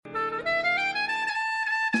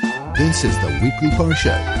This is the Weekly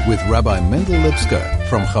Parsha with Rabbi Mendel Lipska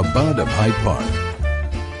from Chabad of Hyde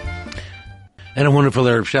Park. And a wonderful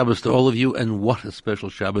Erev Shabbos to all of you, and what a special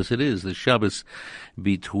Shabbos it is, the Shabbos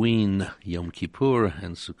between Yom Kippur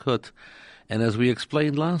and Sukkot. And as we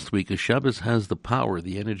explained last week, a Shabbos has the power,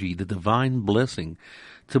 the energy, the divine blessing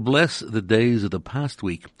to bless the days of the past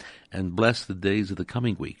week and bless the days of the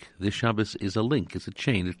coming week. This Shabbos is a link, it's a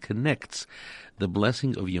chain, it connects the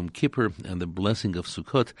blessing of Yom Kippur and the blessing of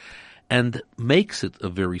Sukkot, and makes it a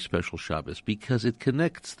very special Shabbos because it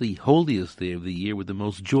connects the holiest day of the year with the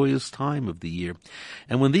most joyous time of the year.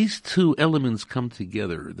 And when these two elements come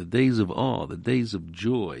together, the days of awe, the days of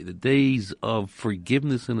joy, the days of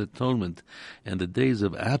forgiveness and atonement, and the days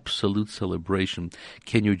of absolute celebration,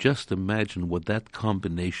 can you just imagine what that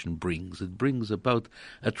combination brings? It brings about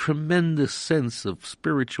a tremendous sense of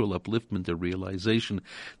spiritual upliftment, a realization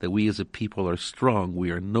that we as a people are strong,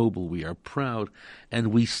 we are noble, we are proud, and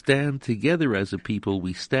we stand together as a people.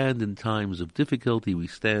 We stand in times of difficulty, we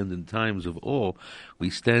stand in times of awe, we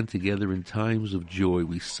stand together in times of joy,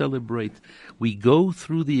 we celebrate, we go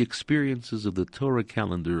through the experiences of the Torah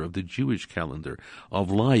calendar, of the Jewish calendar, of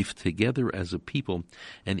life together as a people,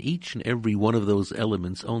 and each and every one of those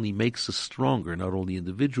elements only makes us stronger, not only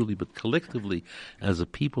individually but collectively as a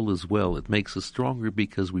people as well. It makes us stronger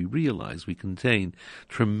because we realize we contain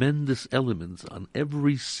tremendous elements on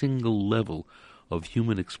every single level of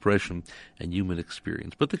human expression and human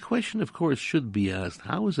experience. But the question, of course, should be asked,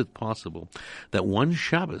 how is it possible that one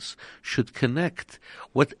Shabbos should connect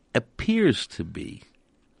what appears to be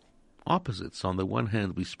opposites? On the one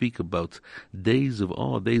hand, we speak about days of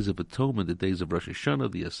awe, days of atonement, the days of Rosh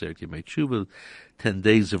Hashanah, the Aseret Yemei Tshuva, 10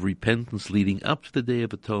 days of repentance leading up to the Day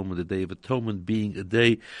of Atonement, the Day of Atonement being a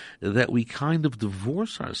day that we kind of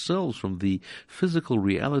divorce ourselves from the physical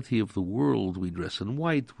reality of the world. We dress in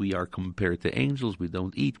white, we are compared to angels, we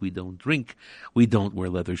don't eat, we don't drink, we don't wear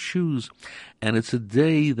leather shoes, and it's a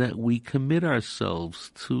day that we commit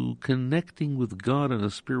ourselves to connecting with God on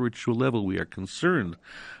a spiritual level. We are concerned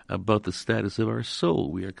about the status of our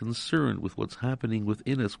soul. We are concerned with what's happening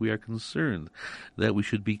within us. We are concerned that we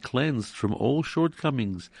should be cleansed from all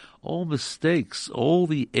shortcomings, all mistakes, all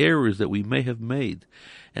the errors that we may have made.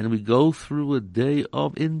 And we go through a day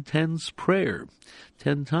of intense prayer,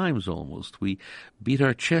 10 times almost. We beat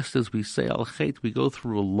our chest as we say Al Chet. We go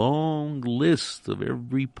through a long list of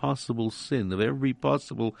every possible sin, of every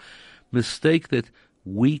possible mistake that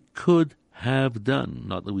we could have done.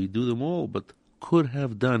 Not that we do them all, but could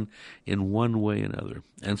have done in one way or another.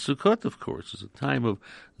 And Sukkot, of course, is a time of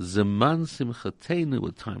Zeman Simchatenu,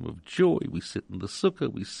 a time of joy. We sit in the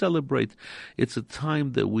Sukkah, we celebrate. It's a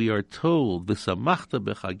time that we are told, V'samachta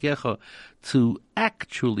b'chagecha, to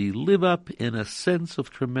actually live up in a sense of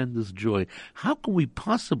tremendous joy. How can we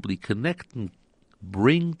possibly connect and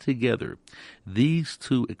bring together these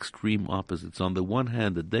two extreme opposites? On the one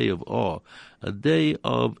hand, a day of awe, a day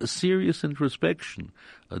of serious introspection,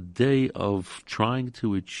 a day of trying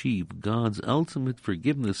to achieve God's ultimate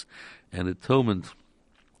forgiveness and atonement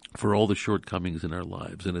for all the shortcomings in our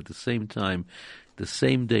lives. And at the same time, the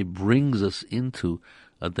same day brings us into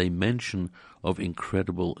a dimension of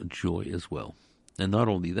incredible joy as well. And not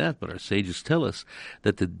only that, but our sages tell us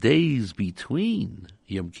that the days between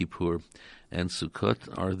Yom Kippur and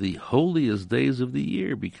Sukkot are the holiest days of the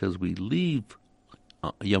year because we leave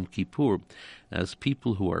Yom Kippur as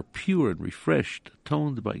people who are pure and refreshed,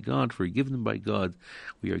 atoned by God, forgiven by God.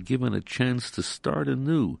 We are given a chance to start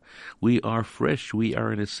anew. We are fresh. We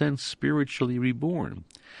are, in a sense, spiritually reborn.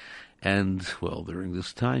 And, well, during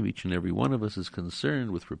this time, each and every one of us is concerned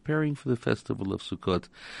with preparing for the festival of Sukkot.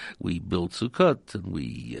 We build Sukkot, and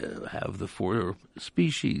we have the 4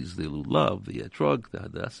 species, the lulav, the etrog, the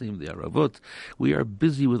hadassim, the aravot. We are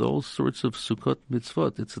busy with all sorts of Sukkot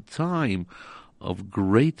mitzvot. It's a time of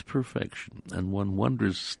great perfection, and one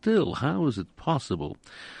wonders still, how is it possible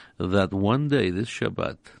that one day, this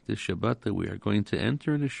Shabbat that we are going to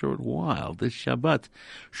enter in a short while, this Shabbat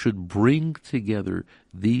should bring together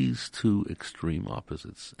these two extreme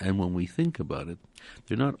opposites. And when we think about it,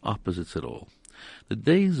 they're not opposites at all. The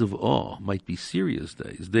days of awe might be serious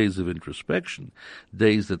days, days of introspection,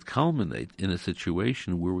 days that culminate in a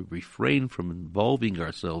situation where we refrain from involving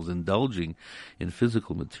ourselves, indulging in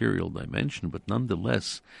physical material dimension, but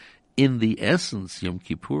nonetheless, in the essence, Yom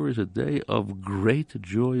Kippur is a day of great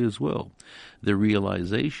joy as well. The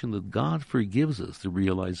realization that God forgives us, the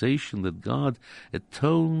realization that God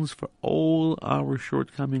atones for all our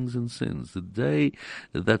shortcomings and sins, the day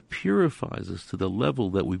that purifies us to the level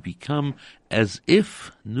that we become as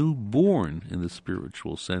if newborn in the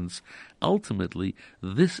spiritual sense. Ultimately,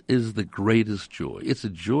 this is the greatest joy. It's a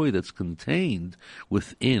joy that's contained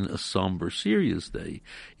within a somber, serious day.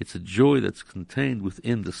 It's a joy that's contained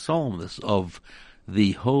within the solemnness of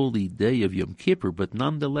the holy day of Yom Kippur, but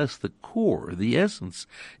nonetheless the core, the essence,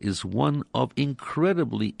 is one of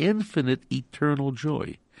incredibly infinite eternal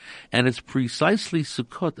joy. And it's precisely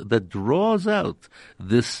Sukkot that draws out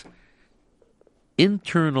this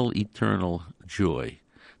internal eternal joy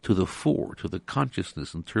to the fore, to the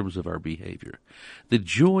consciousness in terms of our behavior. The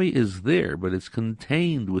joy is there, but it's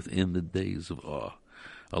contained within the days of awe.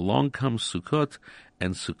 Along comes Sukkot,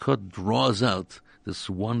 and Sukkot draws out this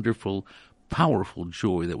wonderful, powerful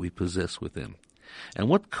joy that we possess within. And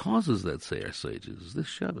what causes that, say our sages, is this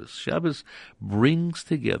Shabbos. Shabbos brings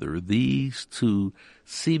together these two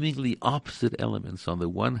seemingly opposite elements. On the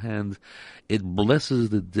one hand, it blesses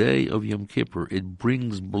the day of Yom Kippur. It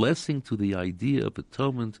brings blessing to the idea of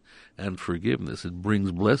atonement and forgiveness. It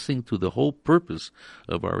brings blessing to the whole purpose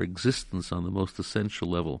of our existence on the most essential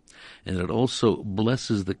level. And it also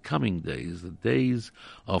blesses the coming days, the days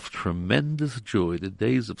of tremendous joy, the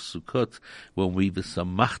days of Sukkot, when we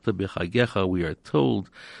v'samachta b'chagecha, we are told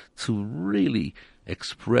to really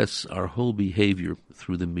express our whole behavior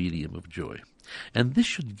through the medium of joy. And this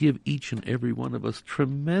should give each and every one of us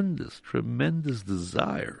tremendous, tremendous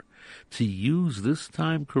desire to use this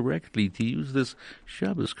time correctly, to use this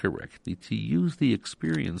Shabbos correctly, to use the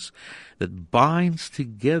experience that binds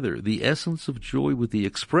together the essence of joy with the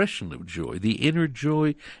expression of joy, the inner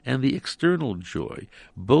joy and the external joy,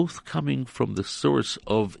 both coming from the source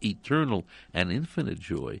of eternal and infinite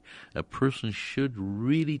joy. A person should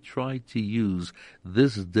really try to use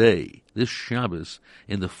this day, this Shabbos,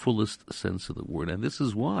 in the fullest sense of the word. And this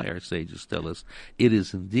is why our sages tell us it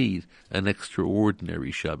is indeed an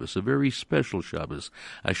extraordinary Shabbos, a very special Shabbos,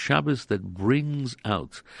 a Shabbos that brings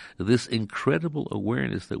out this incredible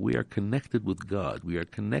awareness that we are connected with God. We are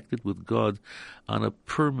connected with God on a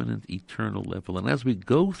permanent, eternal level. And as we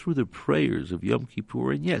go through the prayers of Yom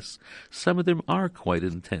Kippur, and yes, some of them are quite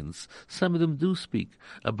intense, some of them do speak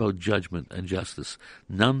about judgment and justice,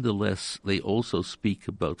 nonetheless, they also speak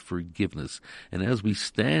about forgiveness. And as we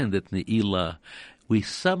stand at Ne'ilah, we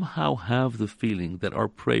somehow have the feeling that our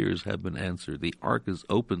prayers have been answered. The ark is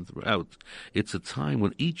open throughout. It's a time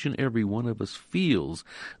when each and every one of us feels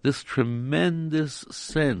this tremendous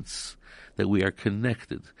sense that we are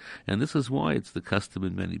connected. And this is why it's the custom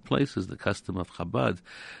in many places, the custom of Chabad,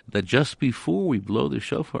 that just before we blow the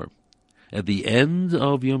shofar, at the end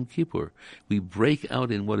of Yom Kippur, we break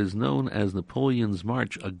out in what is known as Napoleon's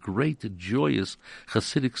March, a great, joyous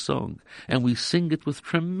Hasidic song. And we sing it with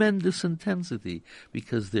tremendous intensity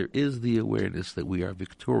because there is the awareness that we are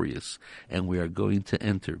victorious and we are going to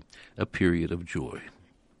enter a period of joy.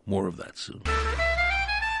 More of that soon.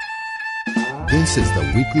 This is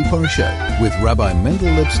the Weekly Parsha with Rabbi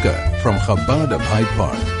Mendel Lipsker from Chabad of Hyde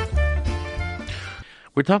Park.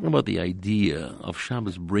 We're talking about the idea of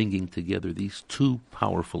Shabbos bringing together these two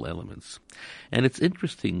powerful elements. And it's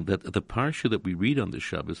interesting that the Parsha that we read on the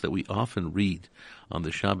Shabbos, that we often read on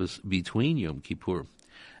the Shabbos between Yom Kippur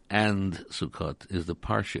and Sukkot, is the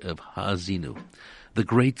Parsha of Ha'azinu, the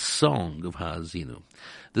great song of Ha'azinu,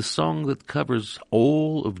 the song that covers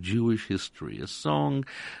all of Jewish history, a song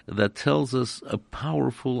that tells us a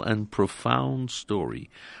powerful and profound story,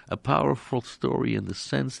 a powerful story in the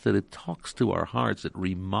sense that it talks to our hearts, it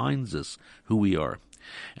reminds us who we are.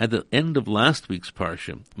 At the end of last week's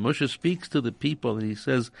Parsha, Moshe speaks to the people and he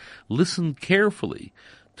says, listen carefully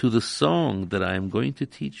to the song that I am going to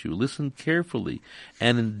teach you. Listen carefully,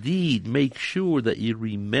 and indeed make sure that you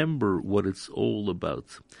remember what it's all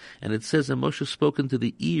about. And it says that Moshe spoke into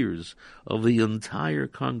the ears of the entire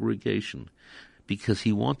congregation, because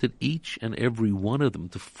he wanted each and every one of them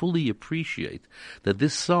to fully appreciate that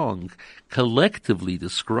this song collectively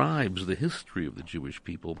describes the history of the Jewish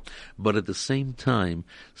people, but at the same time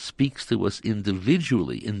speaks to us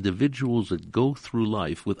individually, individuals that go through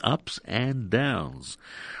life with ups and downs,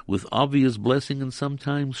 with obvious blessing and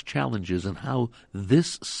sometimes challenges, and how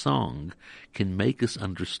this song can make us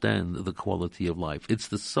understand the quality of life. It's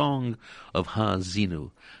the song of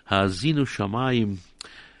Ha'azinu. Ha'azinu Shamayim,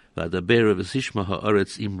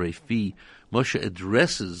 Moshe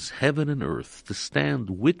addresses heaven and earth to stand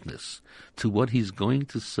witness to what he's going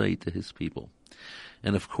to say to his people.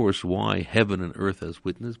 And of course, why heaven and earth as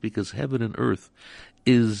witness? Because heaven and earth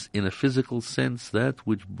is, in a physical sense, that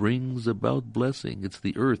which brings about blessing. It's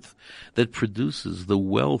the earth that produces the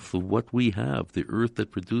wealth of what we have, the earth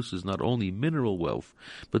that produces not only mineral wealth,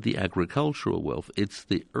 but the agricultural wealth. It's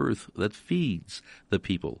the earth that feeds the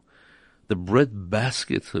people. The bread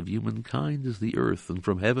basket of humankind is the earth, and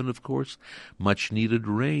from heaven, of course, much needed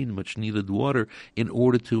rain, much needed water, in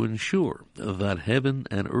order to ensure that heaven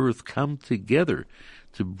and earth come together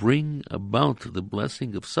to bring about the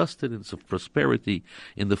blessing of sustenance, of prosperity,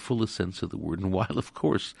 in the fullest sense of the word. And while, of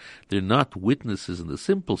course, they're not witnesses in the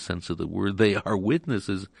simple sense of the word, they are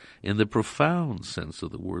witnesses in the profound sense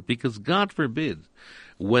of the word. Because God forbid,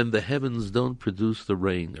 when the heavens don't produce the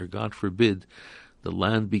rain, or God forbid, the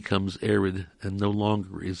land becomes arid and no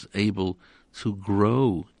longer is able to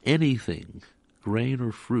grow anything, grain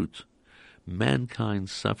or fruit, mankind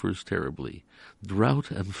suffers terribly.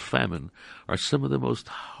 Drought and famine are some of the most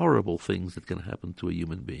horrible things that can happen to a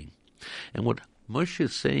human being. And what Moshe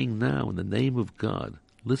is saying now in the name of God,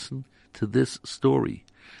 listen to this story.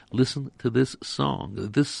 Listen to this song.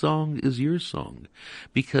 This song is your song,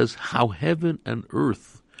 because how heaven and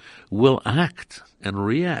earth will act and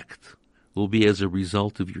react will be as a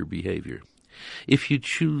result of your behavior. If you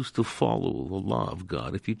choose to follow the law of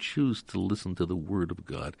God, if you choose to listen to the word of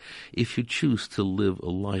God, if you choose to live a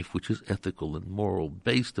life which is ethical and moral,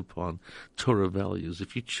 based upon Torah values,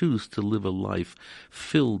 if you choose to live a life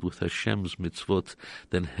filled with Hashem's mitzvot,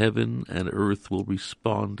 then heaven and earth will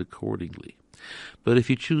respond accordingly. But if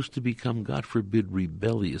you choose to become, God forbid,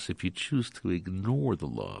 rebellious, if you choose to ignore the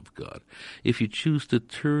law of God, if you choose to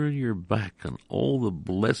turn your back on all the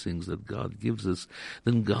blessings that God gives us,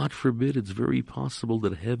 then God forbid, it's very possible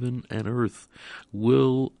that heaven and earth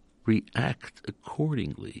will react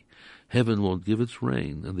accordingly. Heaven won't give its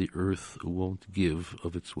rain, and the earth won't give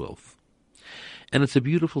of its wealth. And it's a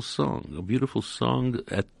beautiful song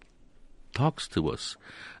that talks to us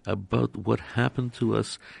about what happened to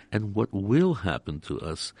us and what will happen to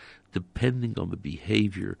us, depending on the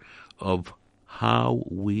behavior of how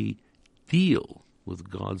we deal with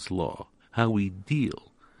God's law, how we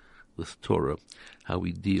deal with Torah, how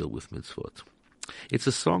we deal with mitzvot. It's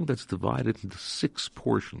a song that's divided into 6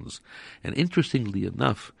 portions, and interestingly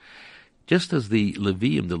enough, just as the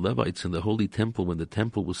Levium, the Levites in the Holy Temple, when the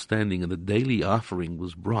temple was standing and the daily offering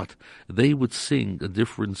was brought, they would sing a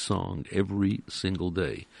different song every single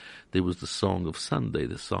day. There was the song of Sunday,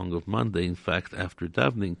 the song of Monday. In fact, after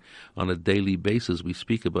davening on a daily basis, we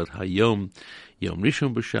speak about Hayom, Yom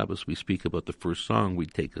Rishon B'Shabbos, we speak about the first song, we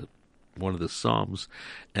take one of the Psalms,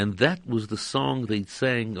 and that was the song they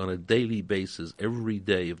sang on a daily basis every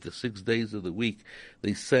day. Of the 6 days of the week,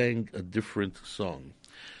 they sang a different song.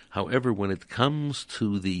 However, when it comes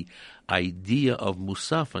to the idea of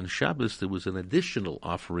Musaf on Shabbos, there was an additional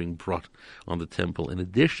offering brought on the temple in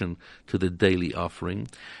addition to the daily offering.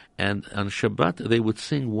 And on Shabbat, they would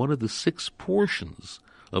sing one of the 6 portions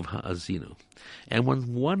of Ha'azinu. And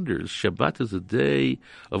one wonders, Shabbat is a day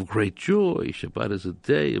of great joy. Shabbat is a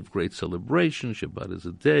day of great celebration. Shabbat is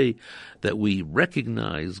a day that we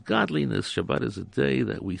recognize godliness. Shabbat is a day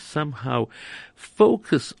that we somehow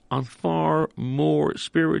focus on far more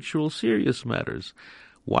spiritual, serious matters.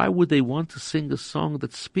 Why would they want to sing a song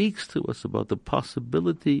that speaks to us about the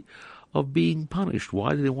possibility of being punished?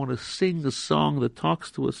 Why do they want to sing a song that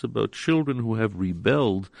talks to us about children who have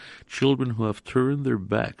rebelled, children who have turned their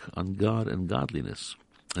back on God and godliness?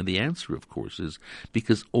 And the answer, of course, is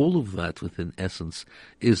because all of that, within essence,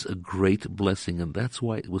 is a great blessing, and that's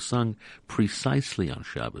why it was sung precisely on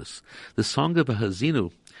Shabbos. The song of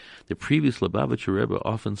Ha'azinu, the previous Lubavitcher Rebbe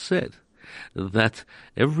often said that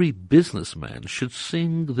every businessman should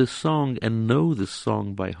sing this song and know this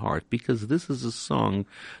song by heart, because this is a song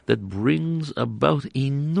that brings about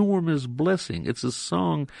enormous blessing. It's a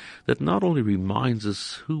song that not only reminds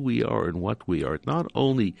us who we are and what we are, it not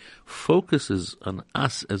only focuses on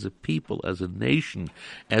us as a people, as a nation,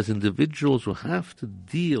 as individuals who have to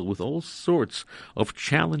deal with all sorts of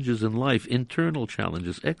challenges in life, internal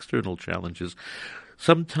challenges, external challenges,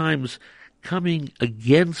 sometimes coming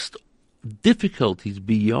against difficulties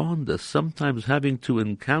beyond us, sometimes having to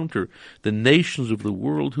encounter the nations of the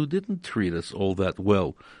world who didn't treat us all that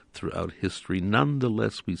well throughout history.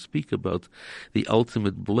 Nonetheless, we speak about the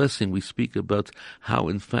ultimate blessing. We speak about how,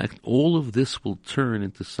 in fact, all of this will turn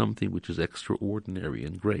into something which is extraordinary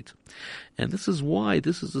and great. And this is why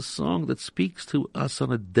this is a song that speaks to us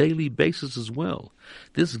on a daily basis as well.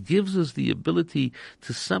 This gives us the ability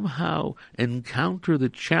to somehow encounter the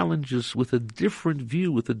challenges with a different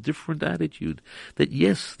view, with a different attitude. That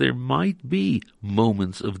yes, there might be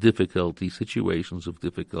moments of difficulty, situations of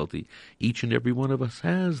difficulty. Each and every one of us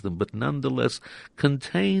has them, but nonetheless,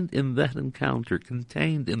 contained in that encounter,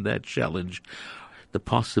 contained in that challenge, the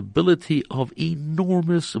possibility of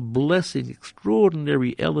enormous blessing,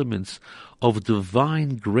 extraordinary elements of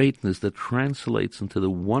divine greatness that translates into the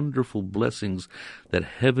wonderful blessings that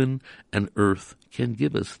heaven and earth can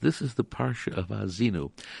give us. This is the Parsha of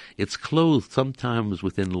Haazinu. It's clothed sometimes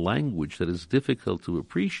within language that is difficult to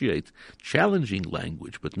appreciate, challenging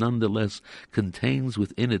language, but nonetheless contains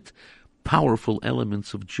within it powerful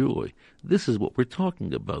elements of joy. This is what we're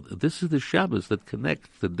talking about. This is the Shabbos that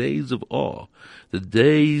connects the days of awe, the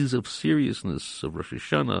days of seriousness of Rosh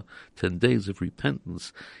Hashanah, 10 days of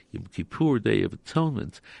repentance, Yom Kippur, Day of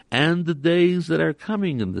Atonement, and the days that are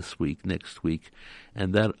coming in this week, next week,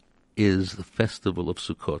 and that is the festival of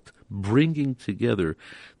Sukkot, bringing together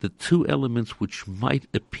the two elements which might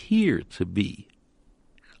appear to be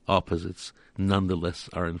opposites, nonetheless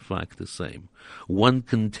are in fact the same. One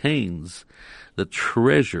contains the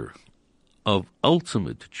treasure of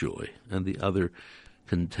ultimate joy, and the other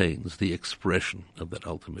contains the expression of that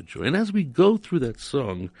ultimate joy. And as we go through that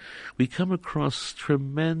song, we come across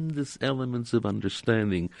tremendous elements of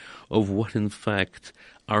understanding of what in fact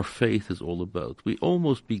our faith is all about. We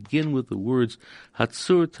almost begin with the words,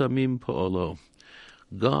 Hatzur Tamim Pa'olo.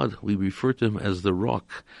 God, we refer to him as the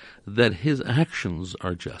rock, that his actions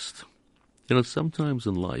are just. You know, sometimes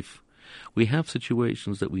in life, we have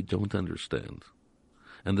situations that we don't understand.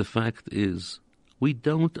 And the fact is, we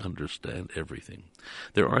don't understand everything.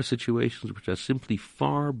 There are situations which are simply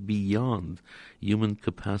far beyond human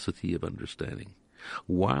capacity of understanding.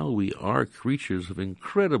 While we are creatures of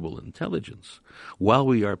incredible intelligence, while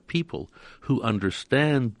we are people who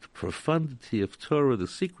understand the profundity of Torah, the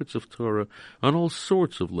secrets of Torah, on all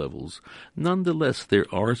sorts of levels, nonetheless there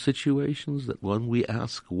are situations that when we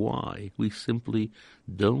ask why, we simply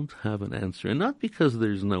don't have an answer. And not because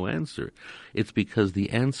there's no answer, it's because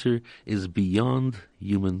the answer is beyond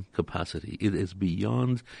human capacity. It is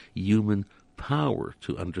beyond human power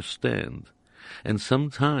to understand. And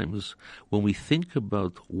sometimes when we think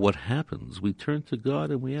about what happens, we turn to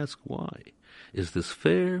God and we ask why. Is this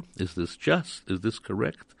fair? Is this just? Is this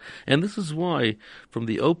correct? And this is why, from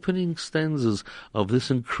the opening stanzas of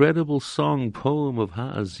this incredible song, poem of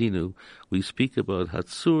Haazinu, we speak about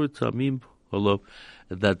Hatzur Tamim Pa'olo,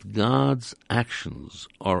 that God's actions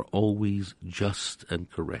are always just and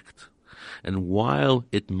correct. And while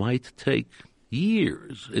it might take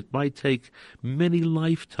years, it might take many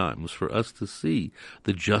lifetimes for us to see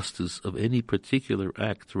the justice of any particular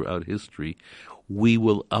act throughout history, we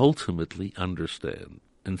will ultimately understand.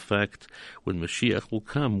 In fact, when Mashiach will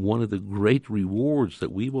come, one of the great rewards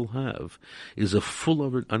that we will have is a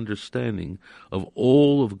full understanding of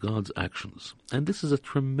all of God's actions. And this is a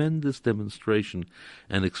tremendous demonstration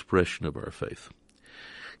and expression of our faith.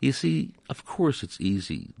 You see, of course it's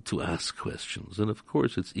easy to ask questions, and of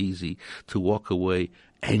course it's easy to walk away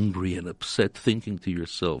angry and upset, thinking to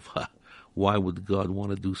yourself, why would God want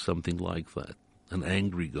to do something like that? An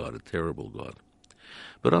angry God, a terrible God.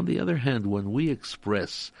 But on the other hand, when we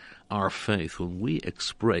express our faith, when we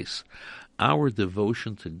express our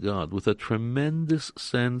devotion to God with a tremendous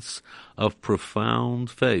sense of profound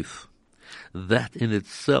faith, that in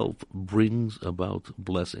itself brings about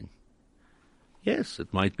blessing. Yes,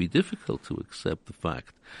 it might be difficult to accept the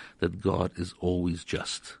fact that God is always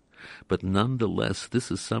just. But nonetheless, this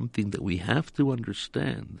is something that we have to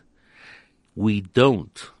understand. We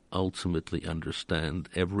don't ultimately understand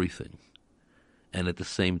everything. And at the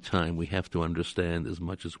same time, we have to understand as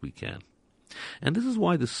much as we can. And this is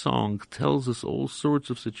why the song tells us all sorts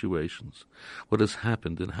of situations, what has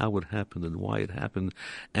happened and how it happened and why it happened.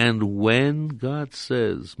 And when God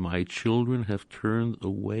says, my children have turned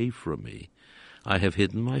away from me, I have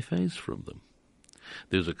hidden my face from them.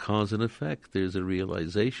 There's a cause and effect. There's a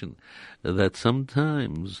realization that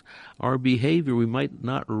sometimes our behavior, we might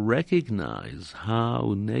not recognize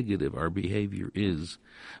how negative our behavior is,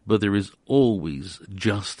 but there is always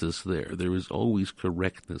justice there. There is always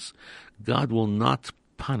correctness. God will not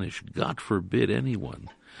punish, God forbid, anyone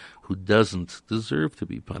who doesn't deserve to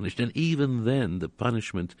be punished. And even then, the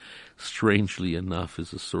punishment, strangely enough,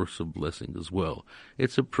 is a source of blessing as well.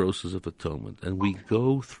 It's a process of atonement. And we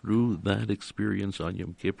go through that experience on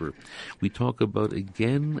Yom Kippur. We talk about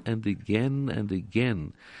again and again and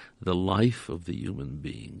again the life of the human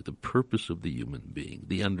being, the purpose of the human being,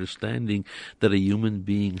 the understanding that a human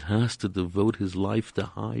being has to devote his life to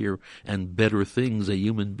higher and better things. A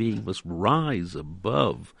human being must rise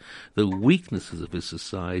above the weaknesses of his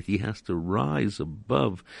society. He has to rise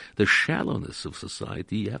above the shallowness of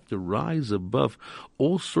society. You have to rise above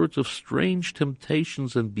all sorts of strange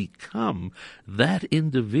temptations and become that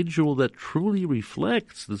individual that truly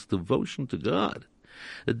reflects this devotion to God.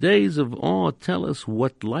 The days of awe tell us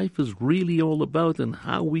what life is really all about and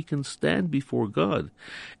how we can stand before God.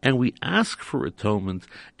 And we ask for atonement,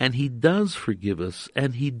 and He does forgive us,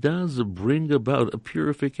 and He does bring about a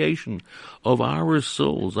purification of our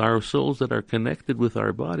souls that are connected with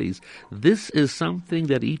our bodies. This is something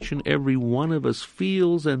that each and every one of us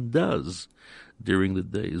feels and does during the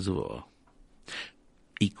days of awe.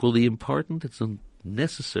 Equally important, it's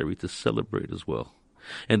necessary to celebrate as well.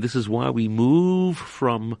 And this is why we move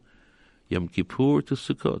from Yom Kippur to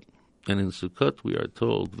Sukkot. And in Sukkot we are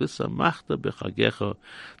told, V'samachta b'chagecha,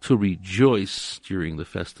 to rejoice during the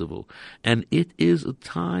festival. And it is a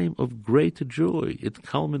time of great joy. It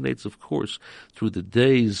culminates, of course, through the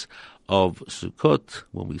days of Sukkot,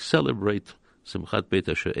 when we celebrate Simchat Beit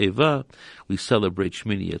HaShe'eva, we celebrate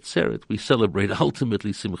Shmini Atzeret, we celebrate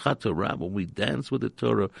ultimately Simchat Torah, when we dance with the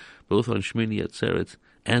Torah, both on Shmini Atzeret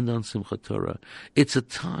and on Simchat Torah. It's a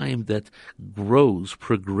time that grows,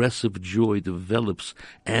 progressive joy develops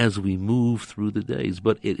as we move through the days.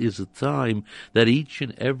 But it is a time that each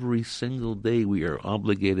and every single day we are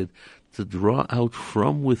obligated to draw out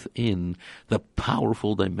from within the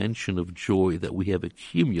powerful dimension of joy that we have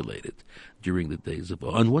accumulated during the days of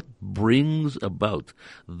awe. And what brings about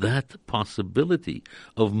that possibility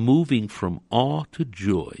of moving from awe to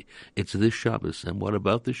joy? It's this Shabbos. And what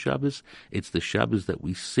about the Shabbos? It's the Shabbos that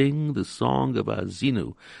we sing the song of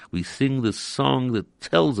Azinu. We sing the song that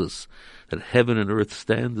tells us that heaven and earth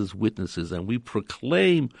stand as witnesses, and we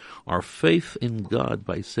proclaim our faith in God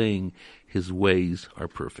by saying His ways are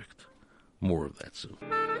perfect. More of that soon.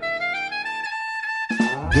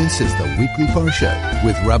 This is the Weekly Parsha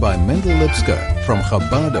with Rabbi Mendel Lipsker from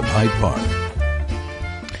Chabad of Hyde Park.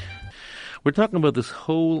 We're talking about this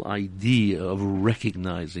whole idea of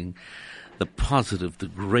recognizing the positive, the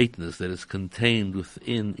greatness that is contained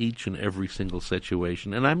within each and every single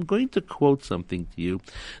situation. And I'm going to quote something to you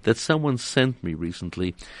that someone sent me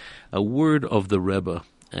recently, a word of the Rebbe,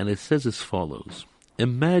 and it says as follows.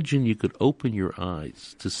 Imagine you could open your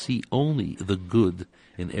eyes to see only the good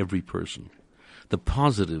in every person, the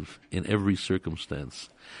positive in every circumstance,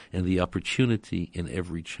 and the opportunity in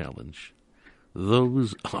every challenge.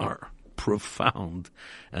 Those are profound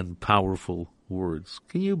and powerful words.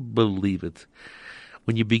 Can you believe it?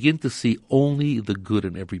 When you begin to see only the good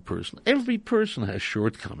in every person has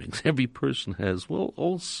shortcomings. Every person has,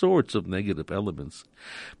 all sorts of negative elements.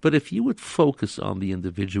 But if you would focus on the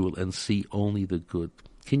individual and see only the good,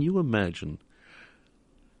 can you imagine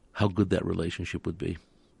how good that relationship would be?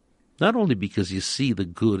 Not only because you see the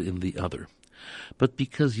good in the other, but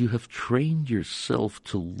because you have trained yourself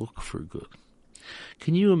to look for good.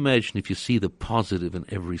 Can you imagine if you see the positive in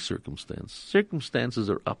every circumstance? Circumstances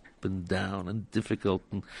are up and down and difficult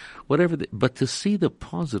and whatever, but to see the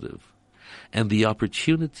positive and the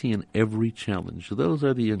opportunity in every challenge, those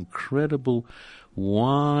are the incredible,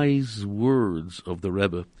 wise words of the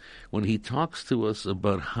Rebbe when he talks to us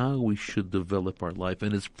about how we should develop our life.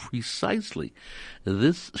 And it's precisely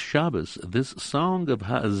this Shabbos, this song of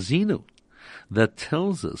Ha'azinu, that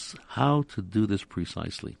tells us how to do this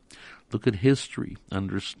precisely. Look at history.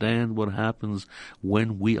 Understand what happens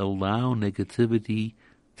when we allow negativity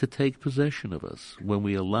to take possession of us, when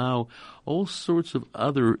we allow all sorts of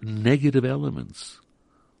other negative elements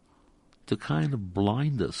to kind of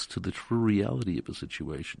blind us to the true reality of a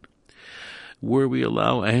situation, where we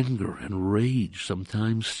allow anger and rage,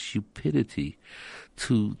 sometimes stupidity,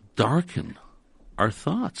 to darken our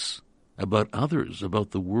thoughts about others,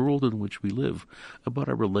 about the world in which we live, about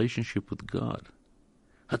our relationship with God.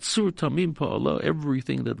 Hatzur tamim pa'ala,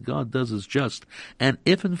 everything that God does is just. And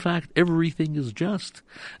if in fact everything is just,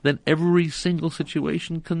 then every single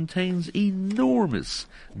situation contains enormous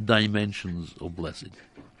dimensions of blessing.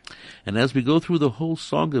 And as we go through the whole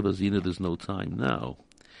song of Azina, there's no time now.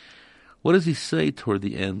 What does he say toward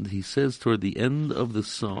the end? He says toward the end of the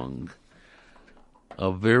song, a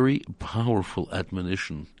very powerful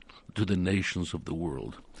admonition to the nations of the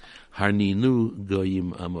world. Harninu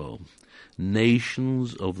goyim amo.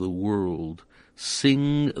 Nations of the world,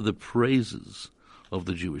 sing the praises of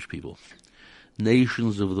the Jewish people.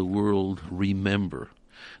 Nations of the world, remember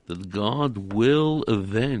that God will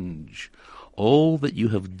avenge all that you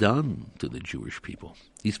have done to the Jewish people.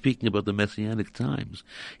 He's speaking about the Messianic times.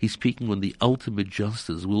 He's speaking when the ultimate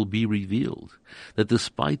justice will be revealed. That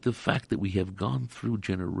despite the fact that we have gone through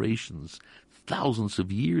generations, thousands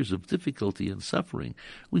of years of difficulty and suffering,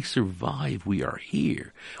 we survive. We are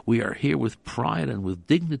here. We are here with pride and with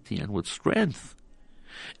dignity and with strength.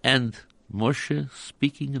 And Moshe,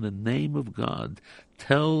 speaking in the name of God,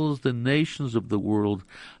 tells the nations of the world,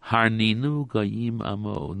 Harninu Goyim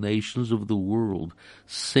Amo, nations of the world,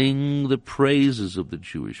 sing the praises of the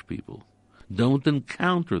Jewish people. Don't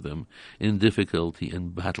encounter them in difficulty, in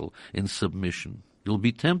battle, in submission. You'll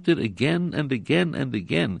be tempted again and again and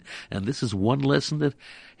again. And this is one lesson that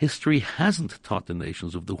history hasn't taught the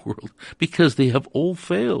nations of the world, because they have all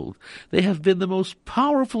failed. They have been the most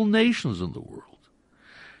powerful nations in the world.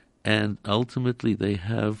 And ultimately they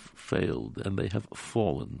have failed and they have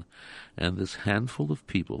fallen. And this handful of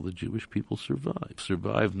people, the Jewish people,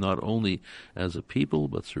 survive not only as a people,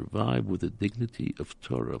 but survive with the dignity of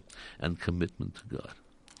Torah and commitment to God.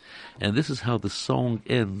 And this is how the song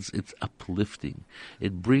ends. It's uplifting.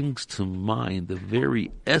 It brings to mind the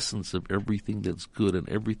very essence of everything that's good and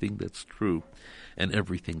everything that's true and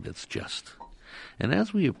everything that's just. And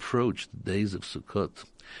as we approach the days of Sukkot,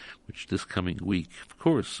 which this coming week, of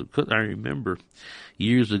course, Sukkot, I remember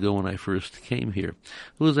years ago when I first came here,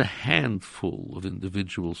 there was a handful of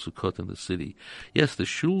individual Sukkot in the city. Yes, the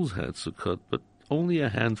shuls had Sukkot, but only a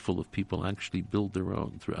handful of people actually build their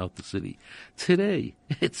own throughout the city. Today,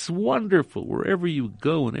 it's wonderful. Wherever you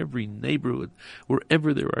go, in every neighborhood,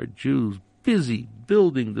 wherever there are Jews, busy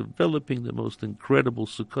building, developing the most incredible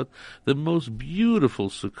Sukkot, the most beautiful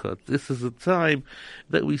Sukkot. This is a time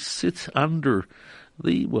that we sit under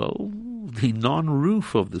the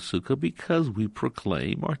non-roof of the Sukkah because we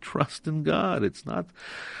proclaim our trust in God. It's not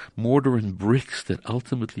mortar and bricks that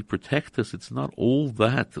ultimately protect us. It's not all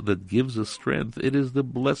that gives us strength. It is the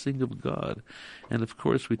blessing of God. And of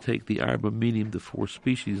course we take the arba minim, the four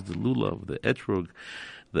species, the lulav, the etrog,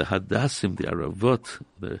 the hadassim, the aravot,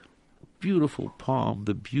 the beautiful palm,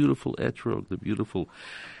 the beautiful etrog, the beautiful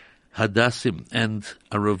hadassim and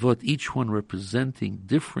aravot, each one representing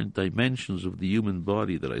different dimensions of the human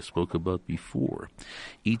body that I spoke about before,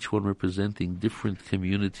 each one representing different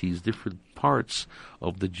communities, different parts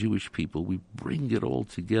of the Jewish people. We bring it all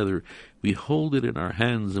together, we hold it in our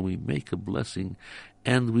hands, and we make a blessing,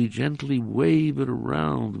 and we gently wave it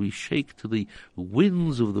around. We shake to the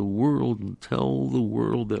winds of the world and tell the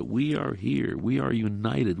world that we are here, we are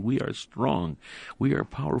united, we are strong, we are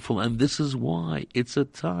powerful. And this is why it's a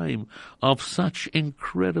time of such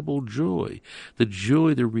incredible joy. The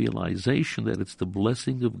joy, the realization that it's the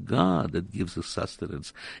blessing of God that gives us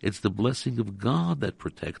sustenance. It's the blessing of God that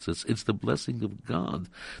protects us. It's the blessing of God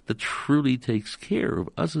that truly takes care of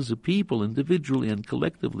us as a people, individually and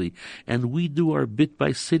collectively. And we do our bit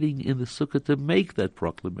by sitting in the sukkah to make that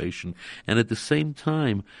proclamation, and at the same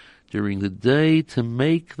time during the day to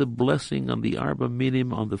make the blessing on the arba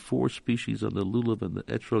minim, on the four species, on the lulav and the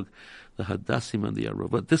etrog, the hadassim and the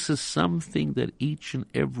aravot. This is something that each and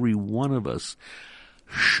every one of us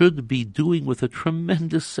should be doing with a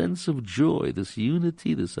tremendous sense of joy, this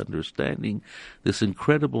unity, this understanding, this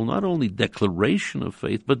incredible not only declaration of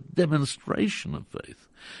faith, but demonstration of faith.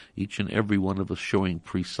 Each and every one of us showing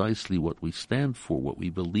precisely what we stand for, what we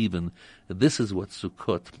believe in. This is what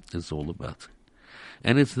Sukkot is all about.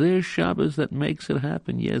 And it's their Shabbos that makes it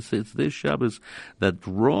happen. Yes, it's their Shabbos that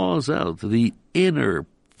draws out the inner,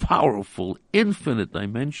 powerful, infinite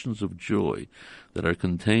dimensions of joy that are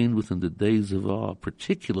contained within the days of awe,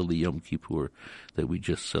 particularly Yom Kippur, that we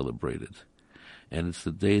just celebrated. And it's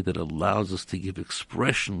the day that allows us to give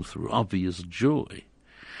expression through obvious joy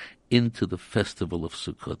into the festival of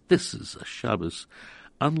Sukkot. This is a Shabbos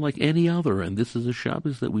unlike any other, and this is a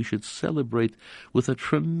Shabbos that we should celebrate with a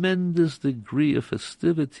tremendous degree of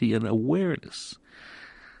festivity and awareness.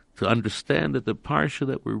 To understand that the Parsha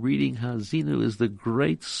that we're reading, Hazinu, is the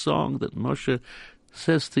great song that Moshe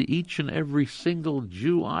says to each and every single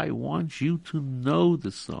Jew, I want you to know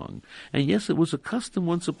this song. And yes, it was a custom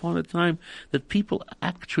once upon a time that people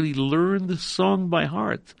actually learned this song by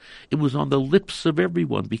heart. It was on the lips of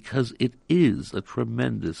everyone because it is a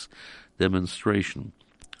tremendous demonstration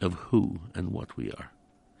of who and what we are.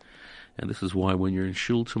 And this is why when you're in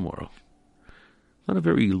shul tomorrow, not a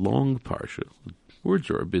very long Parsha, words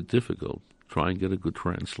are a bit difficult, try and get a good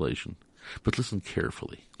translation. But listen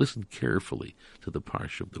carefully to the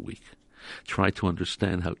Parsha of the week. Try to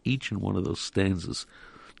understand how each and one of those stanzas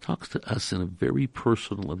talks to us in a very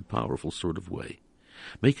personal and powerful sort of way.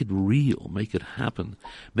 Make it real, make it happen,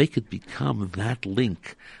 make it become that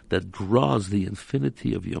link that draws the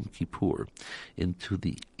infinity of Yom Kippur into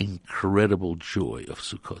the incredible joy of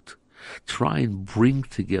Sukkot. Try and bring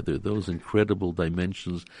together those incredible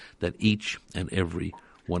dimensions that each and every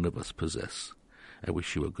one of us possess. I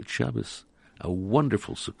wish you a good Shabbos, a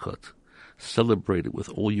wonderful Sukkot. Celebrate it with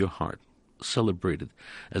all your heart. Celebrate it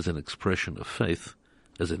as an expression of faith,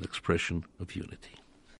 as an expression of unity.